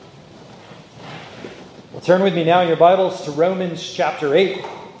Turn with me now in your Bibles to Romans chapter 8.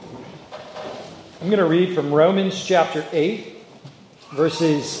 I'm going to read from Romans chapter 8,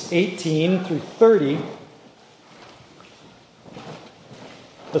 verses 18 through 30.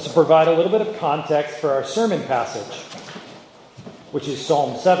 This will provide a little bit of context for our sermon passage, which is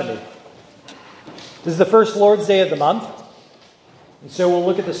Psalm 70. This is the first Lord's Day of the month, and so we'll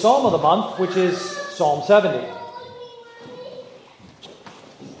look at the Psalm of the month, which is Psalm 70.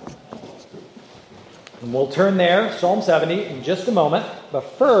 And we'll turn there, Psalm 70, in just a moment. But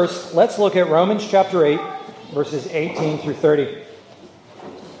first, let's look at Romans chapter 8, verses 18 through 30.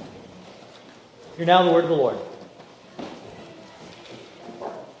 Hear now the word of the Lord.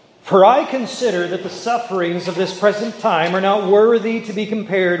 For I consider that the sufferings of this present time are not worthy to be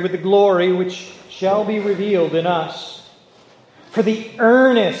compared with the glory which shall be revealed in us. For the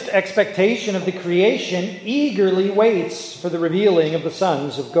earnest expectation of the creation eagerly waits for the revealing of the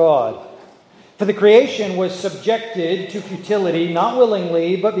sons of God. For the creation was subjected to futility, not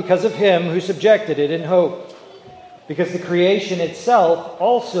willingly, but because of him who subjected it in hope. Because the creation itself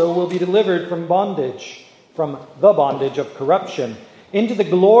also will be delivered from bondage, from the bondage of corruption, into the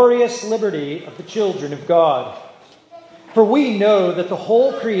glorious liberty of the children of God. For we know that the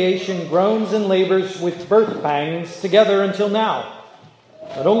whole creation groans and labors with birth pangs together until now.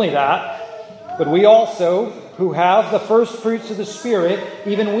 Not only that, but we also, who have the first fruits of the Spirit,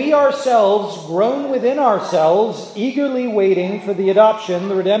 even we ourselves groan within ourselves, eagerly waiting for the adoption,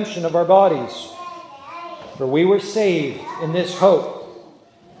 the redemption of our bodies. For we were saved in this hope.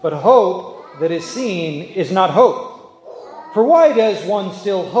 But hope that is seen is not hope. For why does one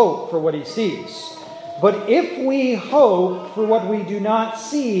still hope for what he sees? But if we hope for what we do not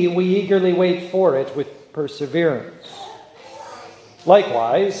see, we eagerly wait for it with perseverance.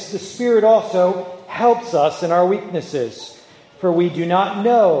 Likewise, the Spirit also helps us in our weaknesses, for we do not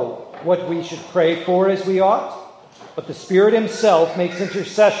know what we should pray for as we ought, but the Spirit himself makes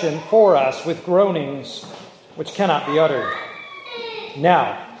intercession for us with groanings which cannot be uttered.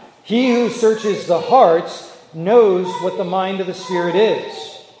 Now, he who searches the hearts knows what the mind of the Spirit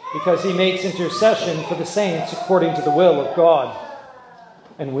is, because he makes intercession for the saints according to the will of God.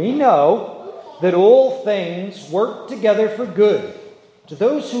 And we know that all things work together for good to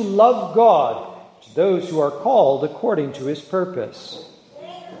those who love God, to those who are called according to his purpose.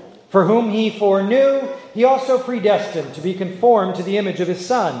 For whom he foreknew, he also predestined to be conformed to the image of his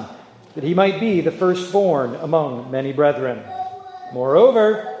Son, that he might be the firstborn among many brethren.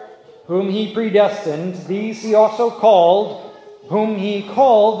 Moreover, whom he predestined, these he also called. Whom he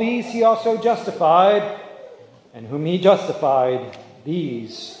called, these he also justified. And whom he justified,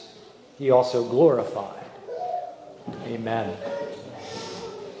 these he also glorified. Amen.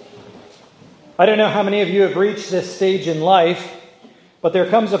 I don't know how many of you have reached this stage in life, but there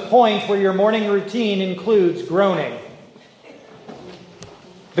comes a point where your morning routine includes groaning.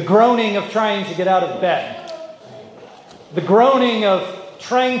 The groaning of trying to get out of bed. The groaning of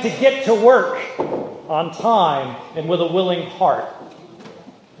trying to get to work on time and with a willing heart.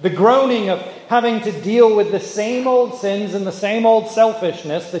 The groaning of having to deal with the same old sins and the same old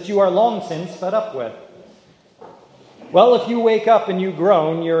selfishness that you are long since fed up with. Well, if you wake up and you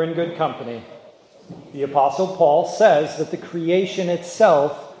groan, you're in good company. The Apostle Paul says that the creation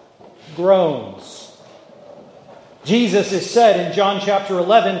itself groans. Jesus is said in John chapter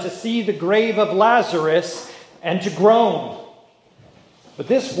 11 to see the grave of Lazarus and to groan. But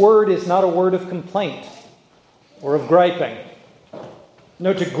this word is not a word of complaint or of griping.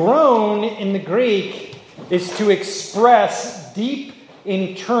 No, to groan in the Greek is to express deep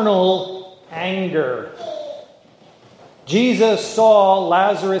internal anger. Jesus saw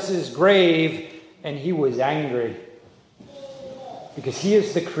Lazarus' grave and he was angry because he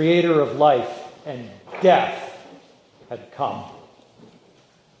is the creator of life and death had come.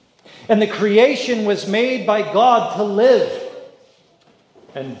 And the creation was made by God to live,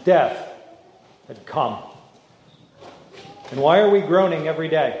 and death had come. And why are we groaning every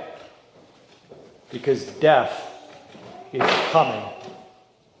day? Because death is coming.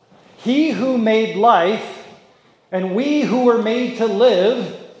 He who made life and we who were made to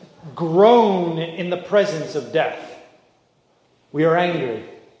live groan in the presence of death. We are angry.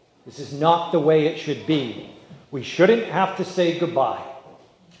 This is not the way it should be. We shouldn't have to say goodbye.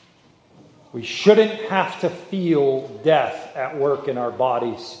 We shouldn't have to feel death at work in our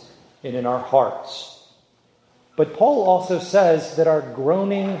bodies and in our hearts. But Paul also says that our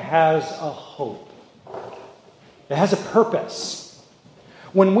groaning has a hope. It has a purpose.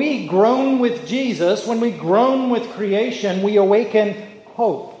 When we groan with Jesus, when we groan with creation, we awaken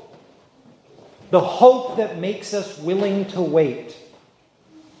hope. The hope that makes us willing to wait.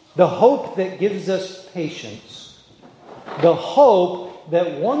 The hope that gives us patience. The hope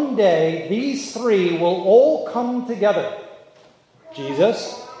that one day these three will all come together.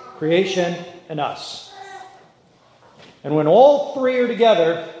 Jesus, creation, and us. And when all three are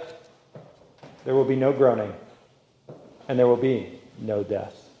together, there will be no groaning, and there will be no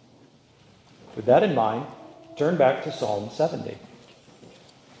death. With that in mind, turn back to Psalm 70.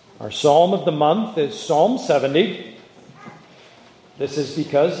 Our psalm of the month is Psalm 70. This is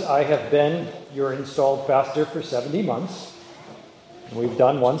because I have been your installed pastor for 70 months. And we've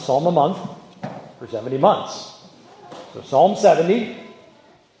done one psalm a month for 70 months. So Psalm 70.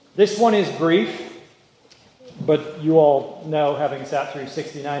 This one is brief. But you all know, having sat through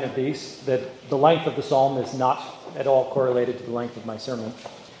 69 of these, that the length of the psalm is not at all correlated to the length of my sermon.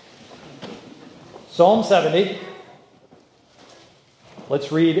 Psalm 70.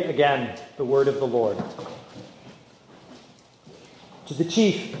 Let's read again the word of the Lord. To the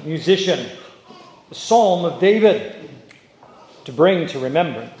chief musician, the psalm of David, to bring to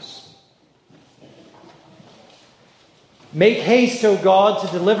remembrance. Make haste, O God,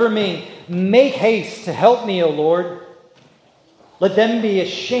 to deliver me. Make haste to help me, O Lord. Let them be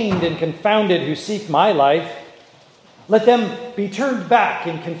ashamed and confounded who seek my life. Let them be turned back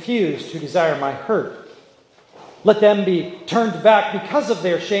and confused who desire my hurt. Let them be turned back because of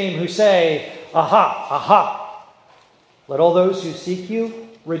their shame who say, Aha, aha. Let all those who seek you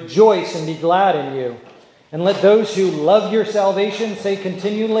rejoice and be glad in you. And let those who love your salvation say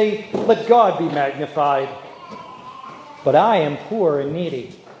continually, Let God be magnified. But I am poor and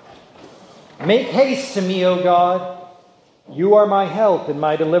needy. Make haste to me, O God. You are my help and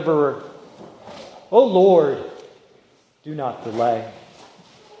my deliverer. O Lord, do not delay.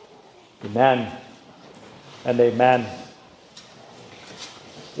 Amen and amen.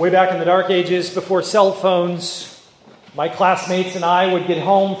 Way back in the dark ages, before cell phones, my classmates and I would get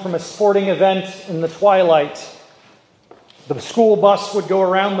home from a sporting event in the twilight. The school bus would go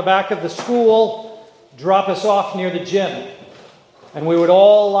around the back of the school, drop us off near the gym, and we would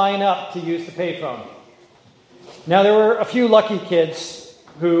all line up to use the payphone. Now, there were a few lucky kids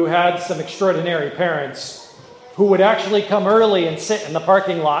who had some extraordinary parents who would actually come early and sit in the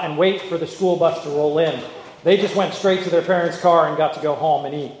parking lot and wait for the school bus to roll in. They just went straight to their parents' car and got to go home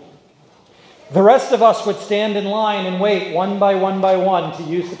and eat. The rest of us would stand in line and wait one by one to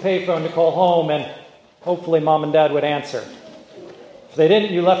use the payphone to call home, and hopefully Mom and Dad would answer. If they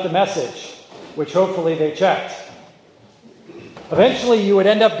didn't, you left a message, which hopefully they checked. Eventually, you would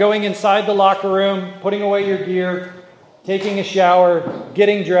end up going inside the locker room, putting away your gear, taking a shower,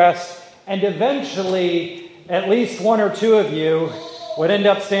 getting dressed, and eventually, at least one or two of you would end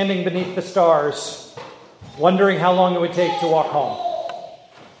up standing beneath the stars, wondering how long it would take to walk home.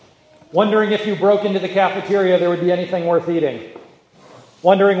 Wondering if you broke into the cafeteria, there would be anything worth eating.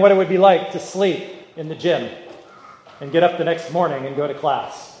 Wondering what it would be like to sleep in the gym and get up the next morning and go to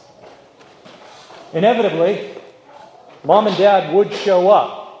class. Inevitably, Mom and Dad would show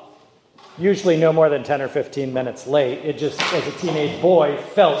up, usually no more than 10 or 15 minutes late. It just, as a teenage boy,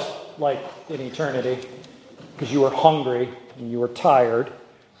 felt like an eternity because you were hungry and you were tired.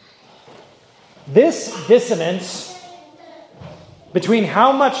 This dissonance between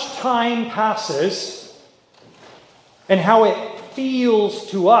how much time passes and how it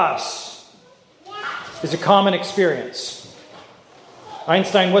feels to us is a common experience.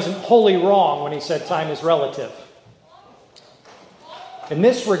 Einstein wasn't wholly wrong when he said time is relative. In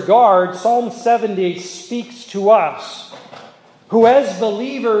this regard, Psalm 70 speaks to us, who as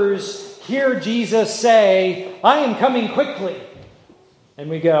believers hear Jesus say, I am coming quickly. And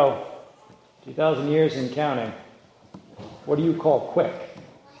we go, 2,000 years and counting. What do you call quick?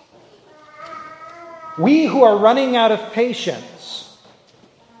 We who are running out of patience,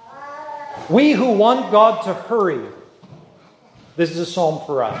 we who want God to hurry, this is a psalm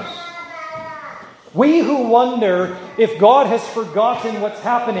for us. We who wonder if God has forgotten what's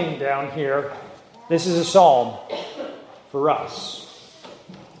happening down here, this is a psalm for us.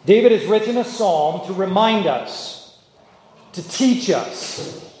 David has written a psalm to remind us, to teach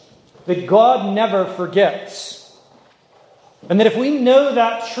us that God never forgets. And that if we know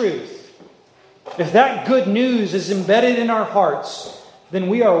that truth, if that good news is embedded in our hearts, then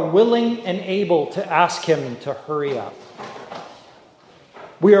we are willing and able to ask Him to hurry up.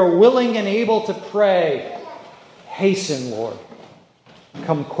 We are willing and able to pray, hasten, Lord.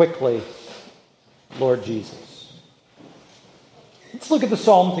 Come quickly, Lord Jesus. Let's look at the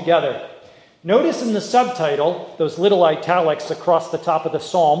psalm together. Notice in the subtitle, those little italics across the top of the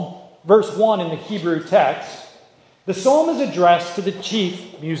psalm, verse 1 in the Hebrew text, the psalm is addressed to the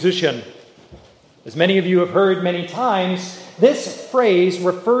chief musician. As many of you have heard many times, This phrase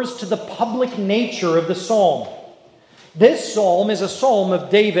refers to the public nature of the psalm. This psalm is a psalm of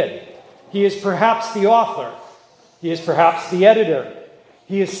David. He is perhaps the author. He is perhaps the editor.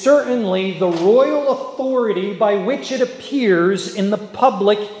 He is certainly the royal authority by which it appears in the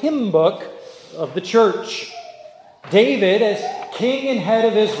public hymn book of the church. David, as king and head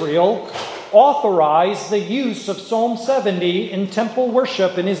of Israel, authorized the use of Psalm 70 in temple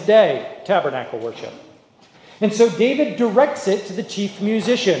worship in his day, tabernacle worship. And so David directs it to the chief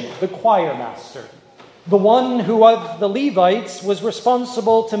musician, the choir master, the one who of the Levites was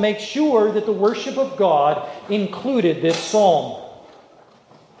responsible to make sure that the worship of God included this psalm.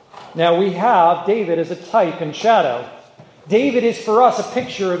 Now we have David as a type and shadow. David is for us a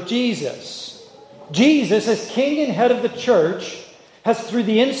picture of Jesus. Jesus, as king and head of the church, has, through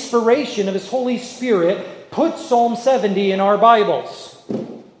the inspiration of his Holy Spirit, put Psalm 70 in our Bibles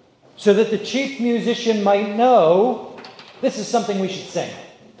so that the chief musician might know this is something we should sing.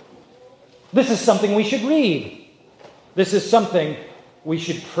 This is something we should read. This is something we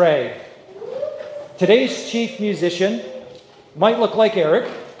should pray. Today's chief musician might look like Eric.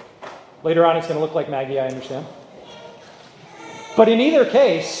 Later on, he's going to look like Maggie, I understand. But in either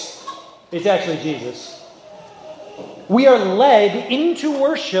case, it's actually Jesus. We are led into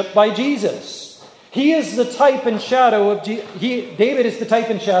worship by Jesus. He is the type and shadow of David is the type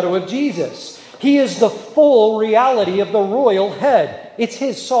and shadow of Jesus. He is the full reality of the royal head. It's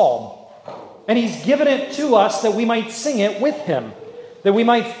his psalm. And he's given it to us that we might sing it with him, that we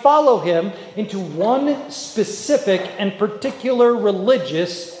might follow him into one specific and particular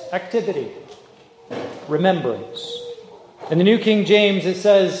religious activity: remembrance. In the New King James, it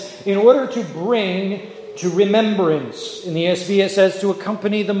says, in order to bring to remembrance. In the ESV, it says to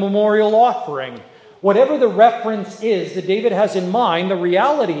accompany the memorial offering. Whatever the reference is that David has in mind, the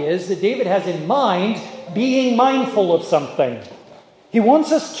reality is that David has in mind being mindful of something. He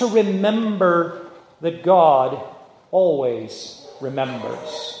wants us to remember that God always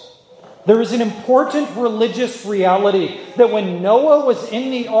remembers. There is an important religious reality that when Noah was in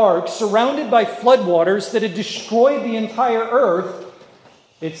the ark, surrounded by floodwaters that had destroyed the entire earth,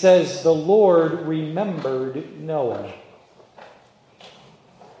 it says the Lord remembered Noah.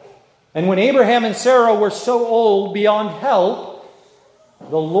 And when Abraham and Sarah were so old beyond help,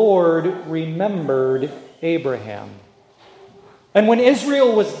 the Lord remembered Abraham. And when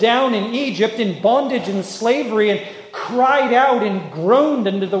Israel was down in Egypt in bondage and slavery and cried out and groaned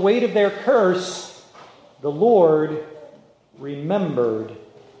under the weight of their curse, the Lord remembered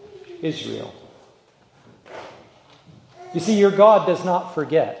Israel. You see, your God does not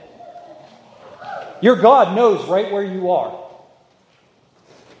forget. Your God knows right where you are.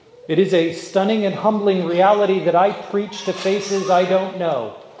 It is a stunning and humbling reality that I preach to faces I don't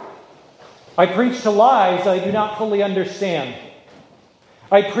know. I preach to lives I do not fully understand.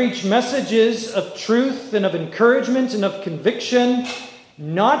 I preach messages of truth and of encouragement and of conviction,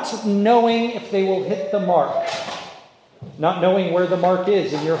 not knowing if they will hit the mark, not knowing where the mark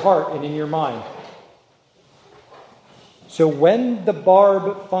is in your heart and in your mind. So when the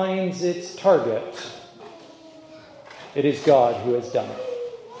barb finds its target, it is God who has done it.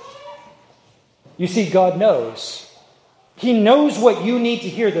 You see, God knows. He knows what you need to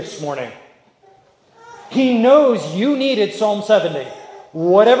hear this morning. He knows you needed Psalm 70.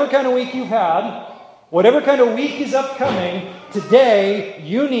 Whatever kind of week you've had, whatever kind of week is upcoming, today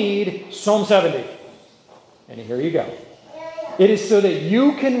you need Psalm 70. And here you go. It is so that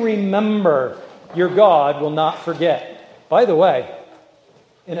you can remember your God will not forget. By the way,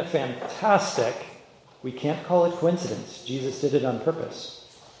 in a fantastic, we can't call it coincidence. Jesus did it on purpose.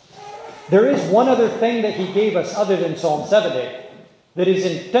 There is one other thing that he gave us other than Psalm 70 that is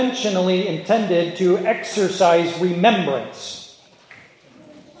intentionally intended to exercise remembrance.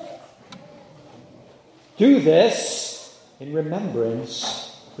 Do this in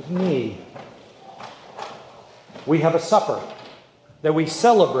remembrance of me. We have a supper that we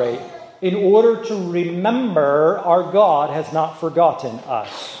celebrate in order to remember our God has not forgotten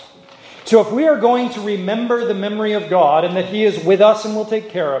us. So if we are going to remember the memory of God and that He is with us and will take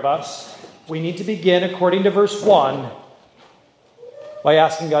care of us, we need to begin, according to verse 1, by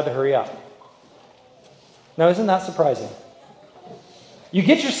asking God to hurry up. Now, isn't that surprising? You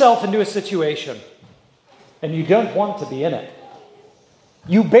get yourself into a situation and you don't want to be in it.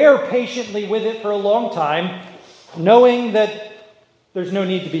 You bear patiently with it for a long time, knowing that there's no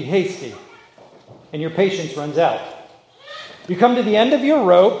need to be hasty, and your patience runs out. You come to the end of your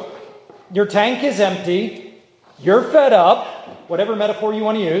rope, your tank is empty, you're fed up, whatever metaphor you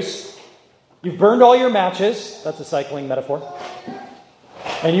want to use, you've burned all your matches, that's a cycling metaphor,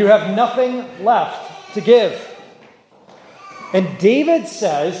 and you have nothing left to give. And David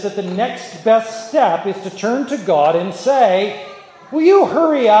says that the next best step is to turn to God and say, will you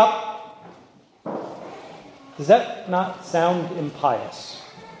hurry up? Does that not sound impious?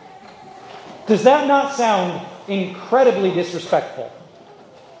 Does that not sound incredibly disrespectful?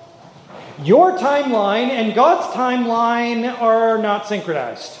 Your timeline and God's timeline are not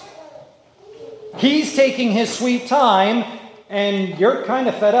synchronized. He's taking his sweet time, and you're kind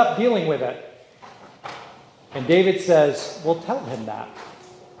of fed up dealing with it. And David says, well, tell him that.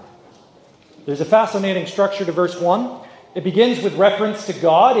 There's a fascinating structure to verse 1. It begins with reference to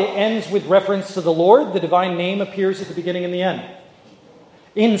God. It ends with reference to the Lord. The divine name appears at the beginning and the end.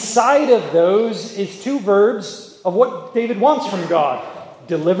 Inside of those is two verbs of what David wants from God: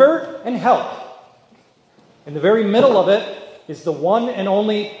 deliver and help. In the very middle of it is the one and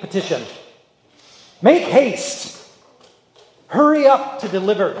only petition. Make haste. Hurry up to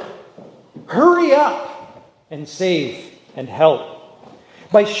deliver. Hurry up and save and help.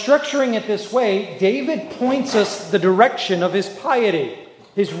 By structuring it this way, David points us the direction of his piety,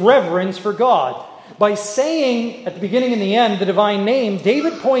 his reverence for God. By saying at the beginning and the end the divine name,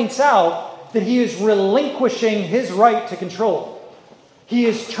 David points out that he is relinquishing his right to control. He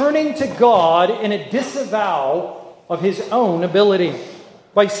is turning to God in a disavowal of his own ability.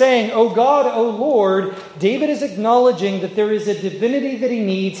 By saying, "O God, O Lord," David is acknowledging that there is a divinity that he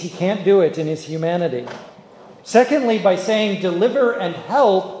needs. He can't do it in his humanity. Secondly, by saying, "Deliver and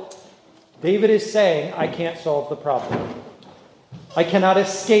help," David is saying, I can't solve the problem. I cannot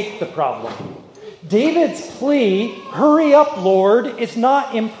escape the problem. David's plea, "Hurry up, Lord," is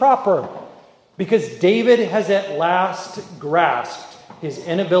not improper, because David has at last grasped his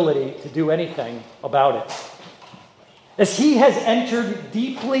inability to do anything about it. As he has entered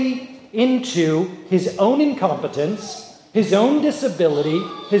deeply into his own incompetence, his own disability,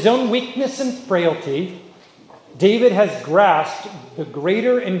 his own weakness and frailty, David has grasped the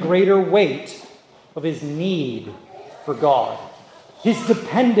greater and greater weight of his need for God, his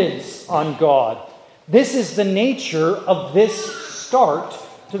dependence on God. This is the nature of this start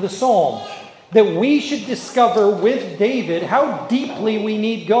to the psalm, that we should discover with David how deeply we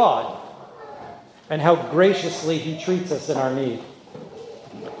need God and how graciously he treats us in our need.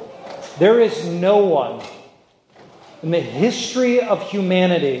 There is no one in the history of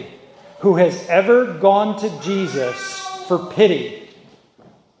humanity who has ever gone to Jesus for pity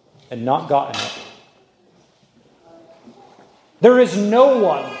and not gotten it. There is no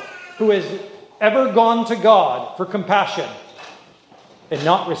one who has ever gone to God for compassion and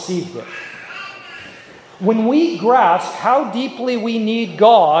not received it. When we grasp how deeply we need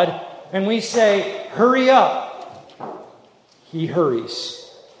God and we say, "Hurry up," he hurries.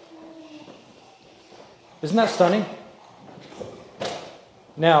 Isn't that stunning?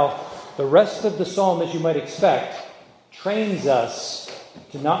 Now, the rest of the psalm, as you might expect, trains us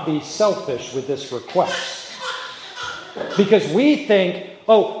to not be selfish with this request. Because we think,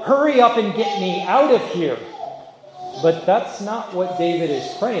 "Oh, hurry up and get me out of here." But that's not what David is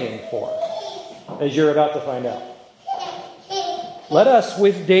praying for, as you're about to find out. Let us,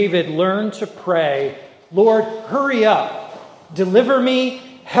 with David, learn to pray, "Lord, hurry up. Deliver me,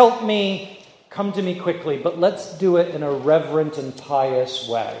 help me, come to me quickly." But let's do it in a reverent and pious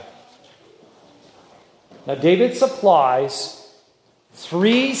way. Now, David supplies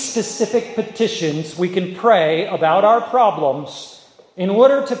 3 specific petitions we can pray about our problems in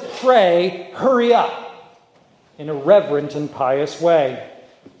order to pray, "Hurry up," in a reverent and pious way.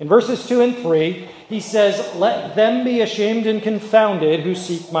 In verses 2 and 3, he says, "Let them be ashamed and confounded who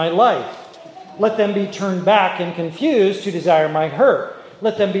seek my life. Let them be turned back and confused who desire my hurt.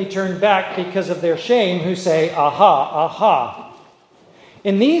 Let them be turned back because of their shame who say, 'Aha, aha.'"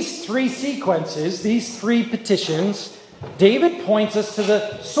 In these 3 sequences, these 3 petitions, David points us to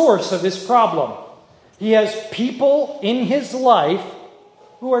the source of his problem. He has people in his life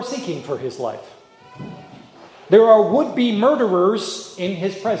who are seeking for his life. There are would-be murderers in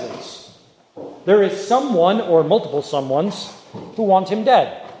his presence. There is someone, or multiple someones, who want him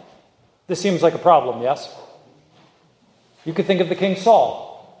dead. This seems like a problem, yes? You could think of the King Saul,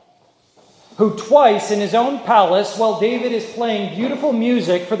 who twice in his own palace, while David is playing beautiful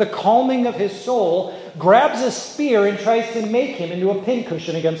music for the calming of his soul, grabs a spear and tries to make him into a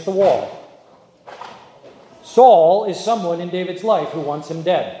pincushion against the wall. Saul is someone in David's life who wants him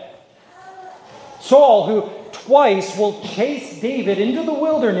dead. Saul, who twice will chase David into the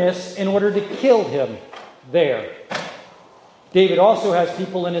wilderness in order to kill him there. David also has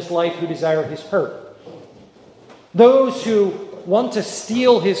people in his life who desire his hurt. Those who want to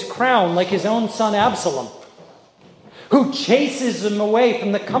steal his crown, like his own son Absalom, who chases him away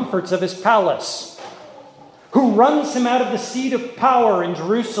from the comforts of his palace, who runs him out of the seat of power in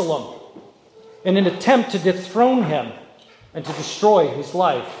Jerusalem in an attempt to dethrone him and to destroy his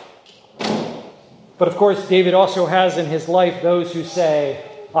life. But of course, David also has in his life those who say,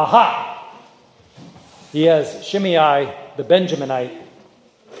 aha! He has Shimei the Benjaminite,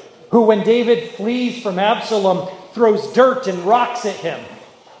 who when David flees from Absalom, throws dirt and rocks at him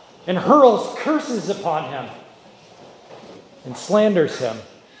and hurls curses upon him and slanders him.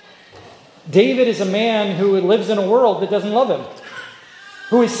 David is a man who lives in a world that doesn't love him,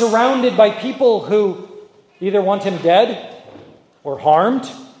 who is surrounded by people who either want him dead or harmed,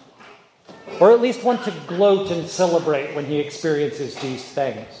 or at least want to gloat and celebrate when he experiences these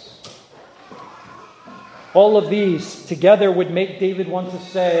things. All of these together would make David want to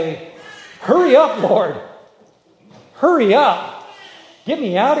say, hurry up, Lord. Hurry up. Get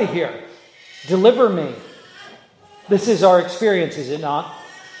me out of here. Deliver me. This is our experience, is it not?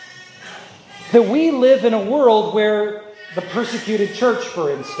 That we live in a world where the persecuted church, for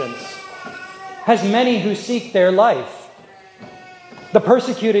instance, has many who seek their life. The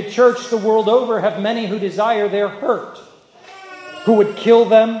persecuted church the world over have many who desire their hurt, who would kill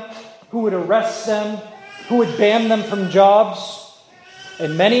them, who would arrest them, who would ban them from jobs,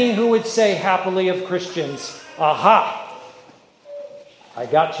 and many who would say happily of Christians, aha, I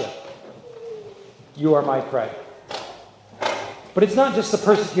got you. You are my prey. But it's not just the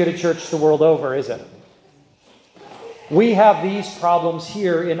persecuted church the world over, is it? We have these problems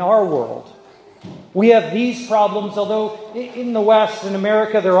here in our world. We have these problems, although in the West, in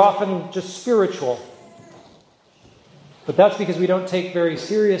America, they're often just spiritual. But that's because we don't take very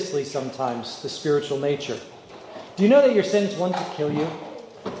seriously sometimes the spiritual nature. Do you know that your sins want to kill you?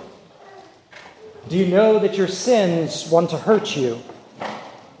 Do you know that your sins want to hurt you?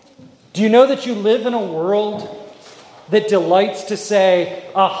 Do you know that you live in a world that delights to say,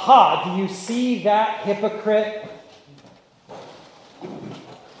 aha, do you see that hypocrite?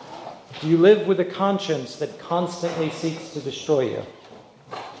 Do you live with a conscience that constantly seeks to destroy you?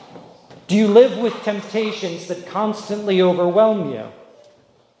 Do you live with temptations that constantly overwhelm you?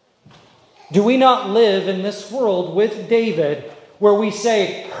 Do we not live in this world with David where we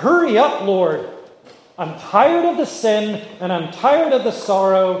say, hurry up, Lord. I'm tired of the sin and I'm tired of the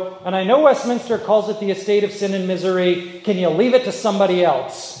sorrow. And I know Westminster calls it the estate of sin and misery. Can you leave it to somebody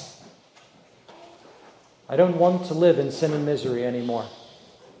else? I don't want to live in sin and misery anymore.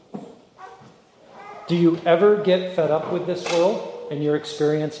 Do you ever get fed up with this world and your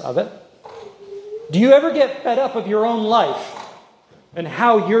experience of it? Do you ever get fed up of your own life and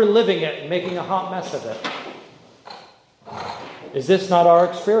how you're living it and making a hot mess of it? Is this not our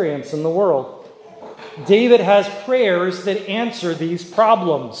experience in the world? David has prayers that answer these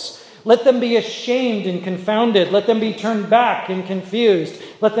problems. Let them be ashamed and confounded. Let them be turned back and confused.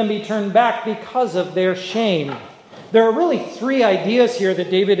 Let them be turned back because of their shame. There are really three ideas here that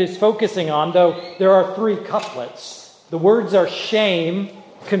David is focusing on, though there are three couplets. The words are shame,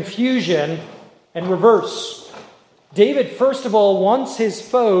 confusion, and reverse. David, first of all, wants his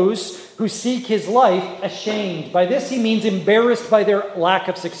foes who seek his life ashamed. By this he means embarrassed by their lack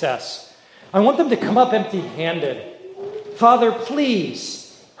of success. I want them to come up empty-handed. Father,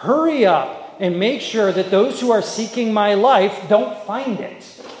 please, hurry up and make sure that those who are seeking my life don't find it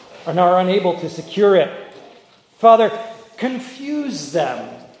and are unable to secure it. Father, confuse them.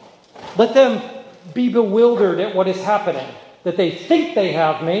 Let them be bewildered at what is happening, that they think they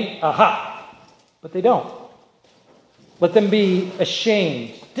have me, aha, but they don't. Let them be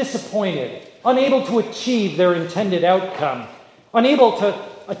ashamed, disappointed, unable to achieve their intended outcome, unable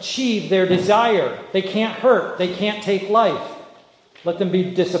to achieve their desire. They can't hurt. They can't take life. Let them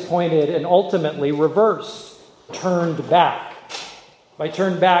be disappointed and ultimately reversed, turned back. By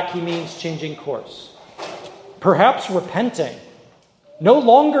turned back, he means changing course. Perhaps repenting, no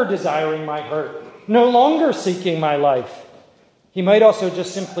longer desiring my hurt, no longer seeking my life. He might also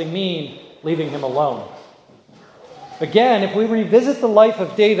just simply mean leaving him alone. Again, if we revisit the life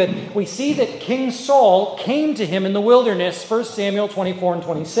of David, we see that King Saul came to him in the wilderness, 1 Samuel 24 and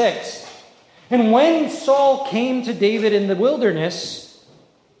 26. And when Saul came to David in the wilderness,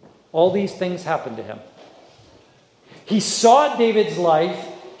 all these things happened to him. He sought David's life,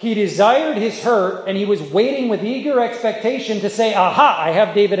 he desired his hurt, and he was waiting with eager expectation to say, aha, I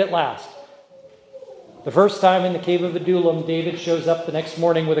have David at last. The first time in the cave of Adullam, David shows up the next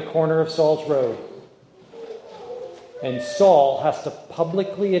morning with a corner of Saul's robe. And Saul has to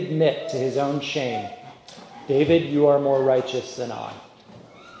publicly admit to his own shame, David, you are more righteous than I.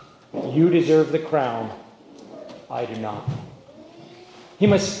 You deserve the crown. I do not. He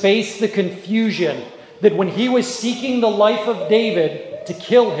must face the confusion that when he was seeking the life of David to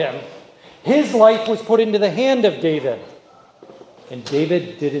kill him, His life was put into the hand of David, and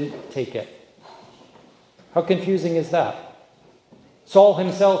David didn't take it. How confusing is that? Saul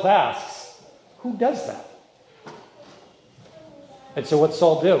himself asks, who does that? And so what's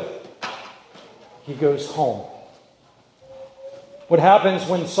Saul do? He goes home. What happens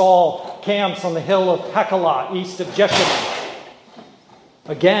when Saul camps on the hill of Hachilah, east of Jeshimon?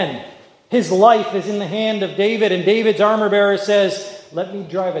 Again, his life is in the hand of David, and David's armor bearer says, let me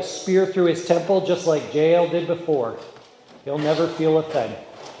drive a spear through his temple just like Jael did before. He'll never feel a thing.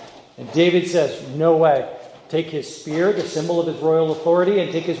 And David says, no way. Take his spear, the symbol of his royal authority,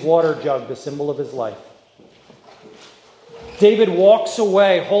 and take his water jug, the symbol of his life. David walks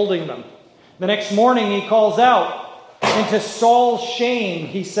away holding them. The next morning he calls out, and to Saul's shame,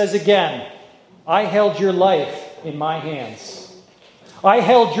 he says again, I held your life in my hands. I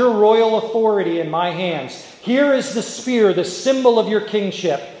held your royal authority in my hands. Here is the spear, the symbol of your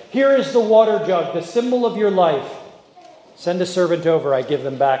kingship. Here is the water jug, the symbol of your life. Send a servant over, I give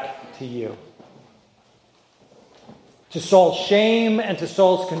them back to you. To Saul's shame and to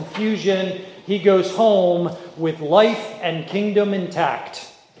Saul's confusion, he goes home with life and kingdom intact,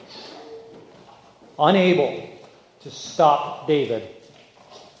 unable to stop David.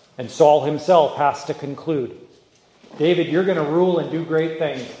 And Saul himself has to conclude, David, you're going to rule and do great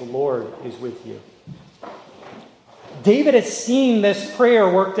things. The Lord is with you. David has seen this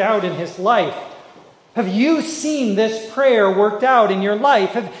prayer worked out in his life. Have you seen this prayer worked out in your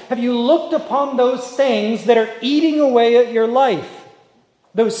life? Have you looked upon those things that are eating away at your life?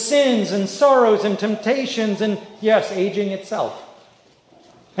 Those sins and sorrows and temptations and, yes, aging itself.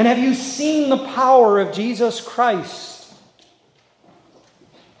 And have you seen the power of Jesus Christ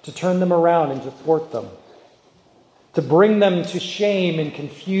to turn them around and to thwart them? To bring them to shame and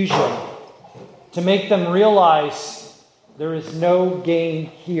confusion? To make them realize there is no gain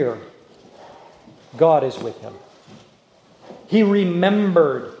here. God is with him. He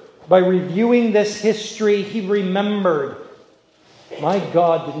remembered, by reviewing this history, he remembered, my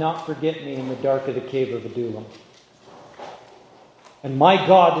God did not forget me in the dark of the cave of Adullam. And my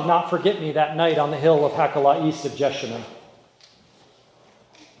God did not forget me that night on the hill of Hachilah east of Jeshimon.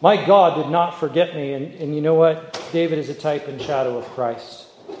 My God did not forget me. And you know what? David is a type and shadow of Christ.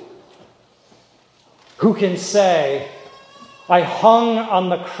 Who can say, I hung on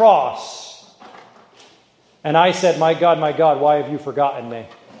the cross and I said, my God, why have you forgotten me?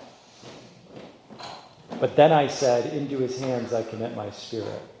 But then I said, into his hands I commit my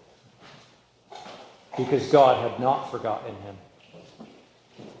spirit. Because God had not forgotten him.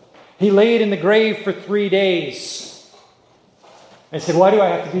 He laid in the grave for 3 days. And said, why do I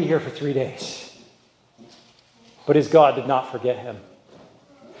have to be here for 3 days? But his God did not forget him.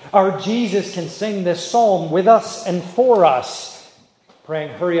 Our Jesus can sing this psalm with us and for us, praying,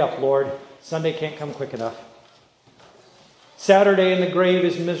 hurry up, Lord. Sunday can't come quick enough. Saturday in the grave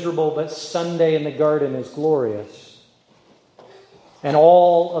is miserable, but Sunday in the garden is glorious. And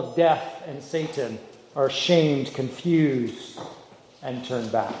all of death and Satan are shamed, confused, and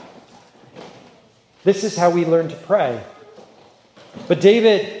turned back. This is how we learn to pray. But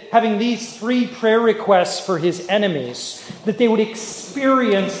David, having these 3 prayer requests for his enemies, that they would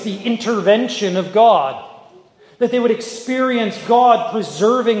experience the intervention of God, that they would experience God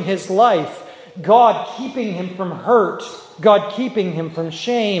preserving his life, God keeping him from hurt, God keeping him from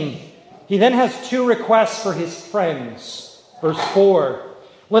shame. He then has 2 requests for his friends. Verse 4,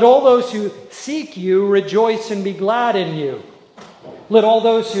 let all those who seek you rejoice and be glad in you. Let all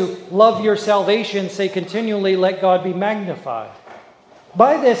those who love your salvation say continually, let God be magnified.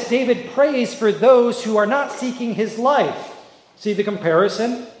 By this, David prays for those who are not seeking his life. See the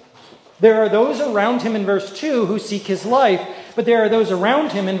comparison? There are those around him in verse 2 who seek his life, but there are those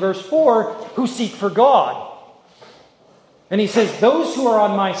around him in verse 4 who seek for God. And he says, those who are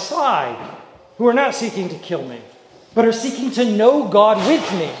on my side, who are not seeking to kill me, but are seeking to know God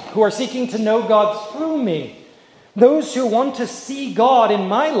with me, who are seeking to know God through me, those who want to see God in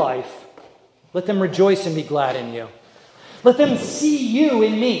my life, let them rejoice and be glad in you. Let them see you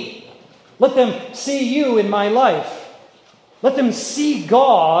in me. Let them see you in my life. Let them see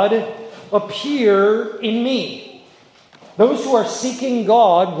God appear in me. Those who are seeking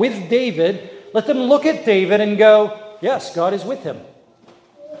God with David, let them look at David and go, yes, God is with him.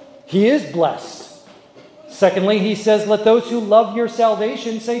 He is blessed. Secondly, he says, let those who love your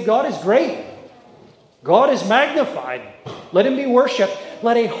salvation say, God is great. God is magnified. Let him be worshipped.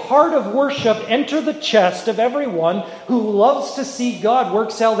 Let a heart of worship enter the chest of everyone who loves to see God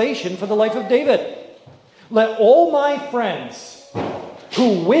work salvation for the life of David. Let all my friends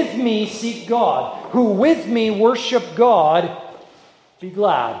who with me seek God, who with me worship God, be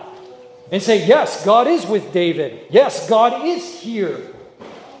glad. and say, yes, God is with David. Yes, God is here.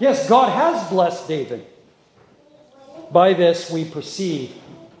 Yes, God has blessed David. By this we perceive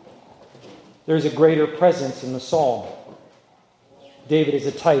there's a greater presence in the psalm. David is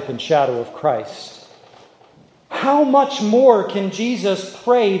a type and shadow of Christ. How much more can Jesus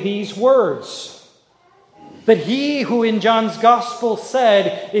pray these words? That he who in John's Gospel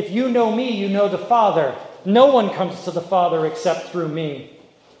said, if you know me, you know the Father. No one comes to the Father except through me.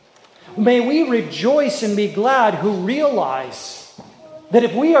 May we rejoice and be glad who realize that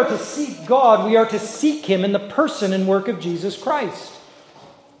if we are to seek God, we are to seek Him in the person and work of Jesus Christ.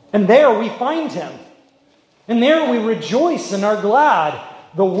 And there we find Him. And there we rejoice and are glad.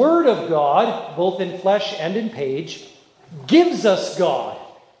 The Word of God, both in flesh and in page, gives us God.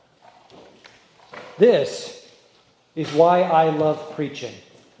 This is why I love preaching.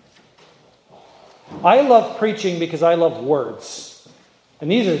 I love preaching because I love words.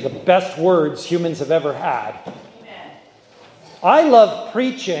 And these are the best words humans have ever had. Amen. I love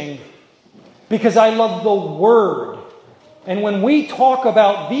preaching because I love the Word. And when we talk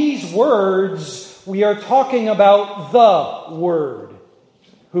about these words, we are talking about the Word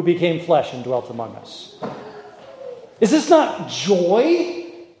who became flesh and dwelt among us. Is this not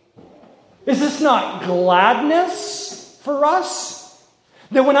joy? Is this not gladness for us?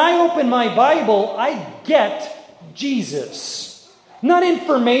 That when I open my Bible, I get Jesus. Not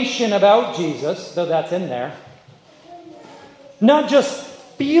information about Jesus, though that's in there. Not just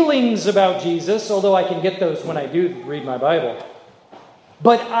feelings about Jesus, although I can get those when I do read my Bible.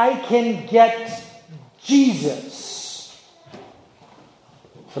 But I can get Jesus.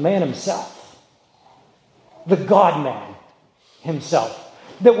 The man himself. The God-man himself.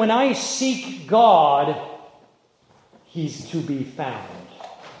 That when I seek God, He's to be found.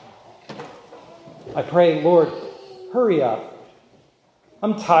 I pray, Lord, hurry up.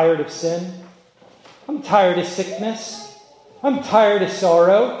 I'm tired of sin. I'm tired of sickness. I'm tired of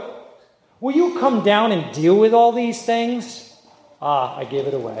sorrow. Will you come down and deal with all these things? I gave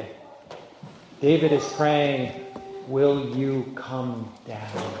it away. David is praying, will you come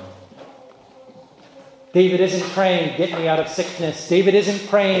down? David isn't praying, get me out of sickness. David isn't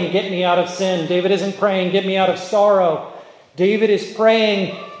praying, get me out of sin. David isn't praying, get me out of sorrow. David is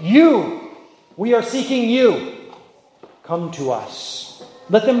praying, you. We are seeking you. Come to us.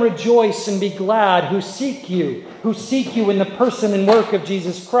 Let them rejoice and be glad who seek you in the person and work of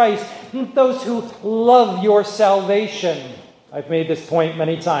Jesus Christ, and those who love your salvation. I've made this point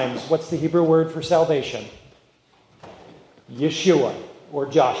many times. What's the Hebrew word for salvation? Yeshua or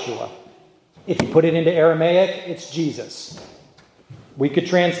Joshua. If you put it into Aramaic, it's Jesus. We could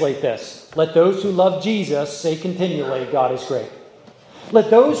translate this. Let those who love Jesus say continually, God is great. Let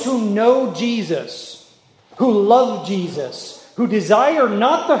those who know Jesus, who love Jesus, who desire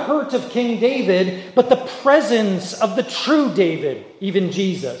not the hurt of King David, but the presence of the true David, even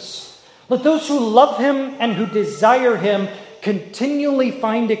Jesus. Let those who love him and who desire him continually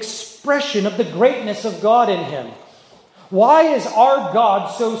find expression of the greatness of God in him. Why is our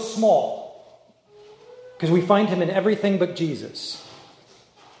God so small? Because we find him in everything but Jesus.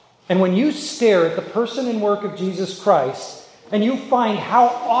 And when you stare at the person and work of Jesus Christ, and you find how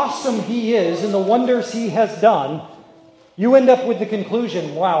awesome he is and the wonders he has done, you end up with the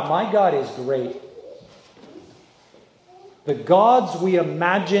conclusion, wow, my God is great. The gods we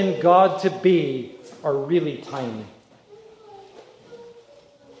imagine God to be are really tiny.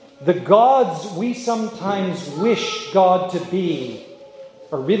 The gods we sometimes wish God to be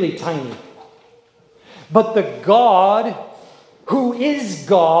are really tiny. But the God who is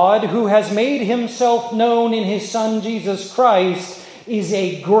God, who has made himself known in his Son Jesus Christ, is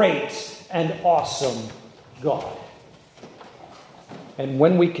a great and awesome God. And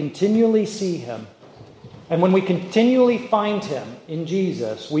when we continually see him, and when we continually find him in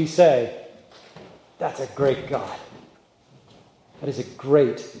Jesus, we say, that's a great God. That is a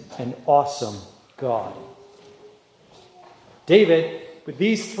great and awesome God. David, with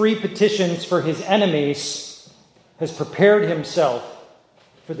these three petitions for his enemies, has prepared himself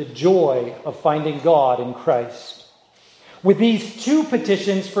for the joy of finding God in Christ. With these two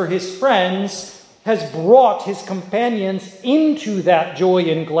petitions for his friends, has brought his companions into that joy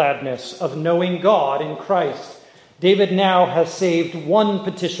and gladness of knowing God in Christ. David now has saved one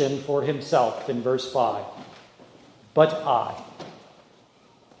petition for himself in verse 5. But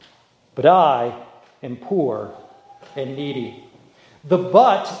I am poor and needy. The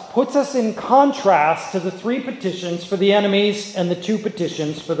but puts us in contrast to the three petitions for the enemies and the two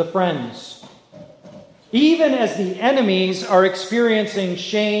petitions for the friends. Even as the enemies are experiencing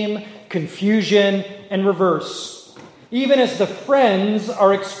shame, confusion, and reverse, even as the friends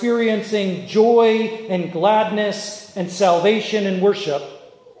are experiencing joy and gladness and salvation and worship,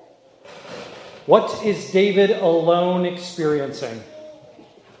 what is David alone experiencing?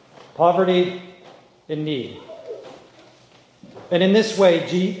 Poverty and need. And in this way,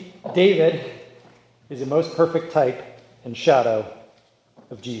 David is a most perfect type and shadow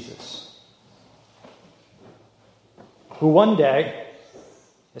of Jesus, who one day,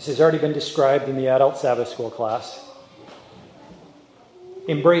 this has already been described in the adult Sabbath school class,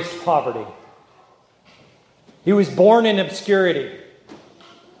 embraced poverty. He was born in obscurity,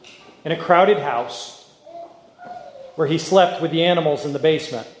 in a crowded house, where he slept with the animals in the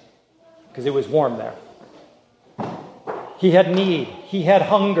basement, because it was warm there. He had need. He had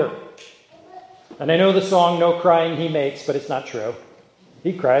hunger. And I know the song, "No Crying He Makes," but it's not true.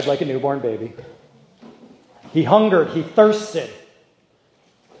 He cried like a newborn baby. He hungered. He thirsted.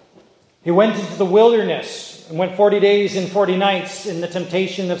 He went into the wilderness and went 40 days and 40 nights in the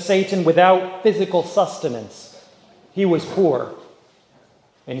temptation of Satan without physical sustenance. He was poor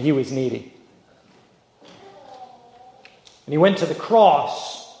and he was needy. And he went to the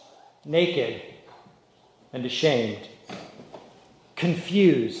cross naked and ashamed,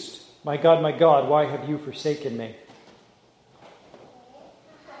 confused. My God, why have you forsaken me?"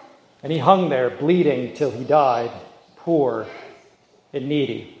 And he hung there bleeding till he died, poor and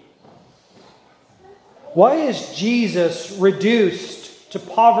needy. Why is Jesus reduced to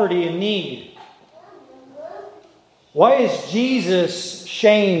poverty and need? Why is Jesus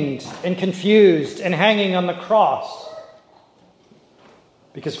shamed and confused and hanging on the cross?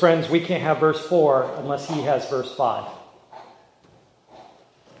 Because, friends, we can't have verse 4 unless he has verse 5.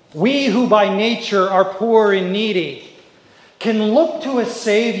 We who by nature are poor and needy can look to a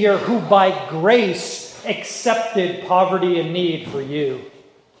Savior who by grace accepted poverty and need for you.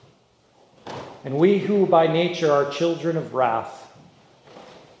 And we who by nature are children of wrath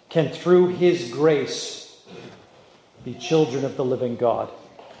can through his grace be children of the living God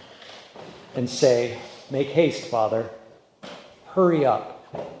and say, "Make haste, Father, hurry up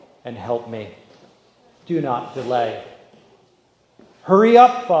and help me. Do not delay. Hurry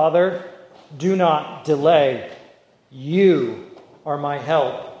up, Father, do not delay. You are my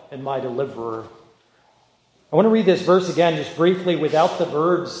help and my deliverer." I want to read this verse again just briefly without the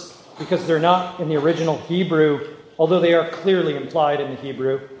verbs, because they're not in the original Hebrew, although they are clearly implied in the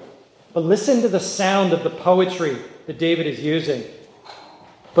Hebrew. But listen to the sound of the poetry that David is using.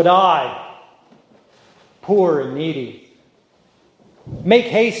 "But I, poor and needy, make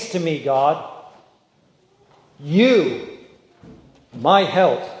haste to me, God. You, my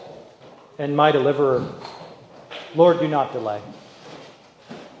help and my deliverer. Lord, do not delay."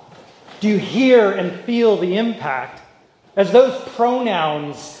 Do you hear and feel the impact as those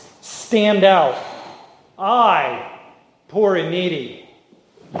pronouns stand out? I, poor and needy.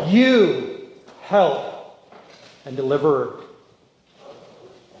 You, help and deliverer.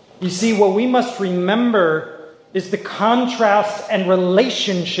 You see, what we must remember is the contrast and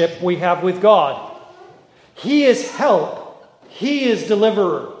relationship we have with God. He is help. He is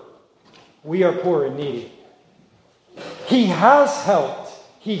deliverer. We are poor and needy. He has helped.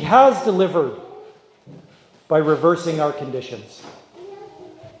 He has delivered by reversing our conditions.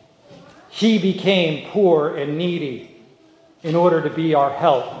 He became poor and needy in order to be our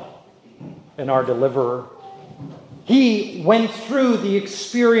help and our deliverer. He went through the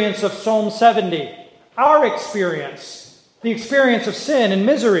experience of Psalm 70, our experience, the experience of sin and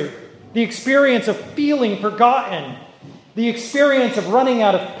misery, the experience of feeling forgotten, the experience of running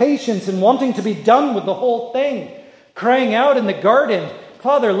out of patience and wanting to be done with the whole thing, crying out in the garden,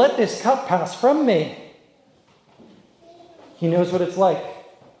 "Father, let this cup pass from me." He knows what it's like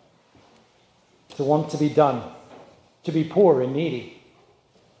to want to be done, to be poor and needy,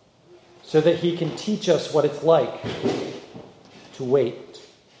 so that he can teach us what it's like to wait.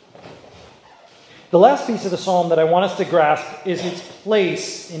 The last piece of the psalm that I want us to grasp is its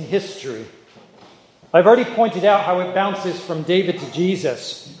place in history. I've already pointed out how it bounces from David to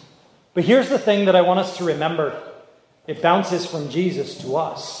Jesus. But here's the thing that I want us to remember. It bounces from Jesus to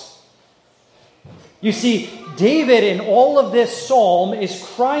us. You see, David in all of this psalm is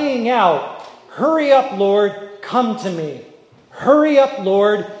crying out, "Hurry up, Lord, come to me. Hurry up,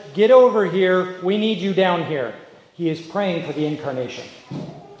 Lord, get over here. We need you down here." He is praying for the incarnation.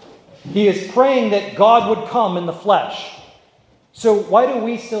 He is praying that God would come in the flesh. So why do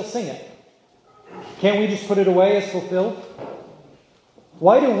we still sing it? Can't we just put it away as fulfilled?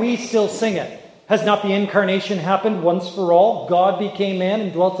 Why do we still sing it? Has not the incarnation happened once for all? God became man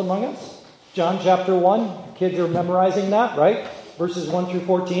and dwelt among us? John chapter 1. Kids are memorizing that, right? Verses 1 through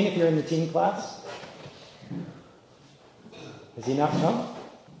 14 if you're in the teen class. Has he not come?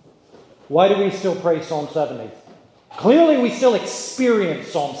 Why do we still pray Psalm 70? Clearly we still experience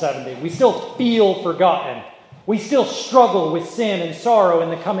Psalm 70. We still feel forgotten. We still struggle with sin and sorrow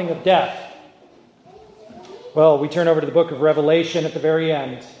and the coming of death. Well, we turn over to the book of Revelation at the very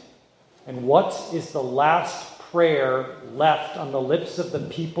end. And what is the last prayer left on the lips of the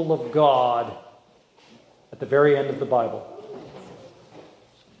people of God at the very end of the Bible?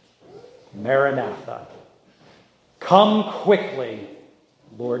 Maranatha. Come quickly,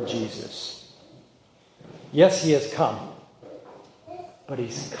 Lord Jesus. Yes, he has come, but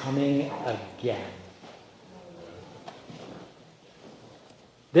he's coming again.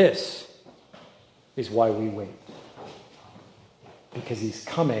 This is why we wait. Because he's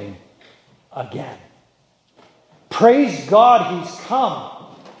coming again. Praise God, he's come.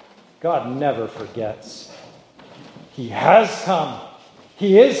 God never forgets. He has come.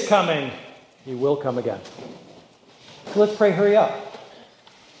 He is coming. He will come again. So let's pray, hurry up.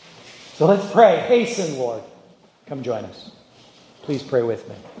 So let's pray, hasten, Lord. Come join us. Please pray with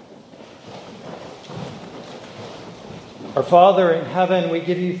me. Our Father in heaven, we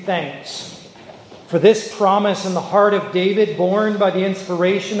give you thanks for this promise in the heart of David, born by the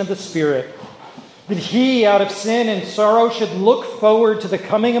inspiration of the Spirit, that he, out of sin and sorrow, should look forward to the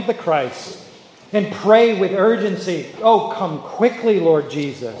coming of the Christ and pray with urgency, "Oh, come quickly, Lord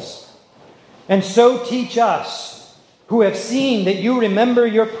Jesus." And so teach us, who have seen that you remember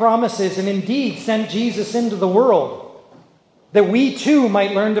your promises and indeed sent Jesus into the world, that we too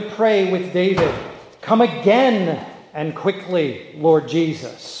might learn to pray with David, "Come again and quickly, Lord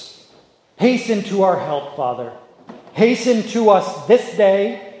Jesus." Hasten to our help, Father. Hasten to us this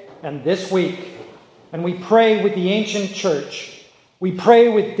day and this week. And we pray with the ancient church. We pray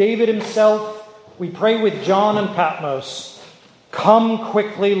with David himself. We pray with John and Patmos. Come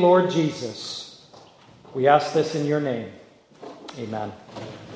quickly, Lord Jesus. We ask this in your name. Amen.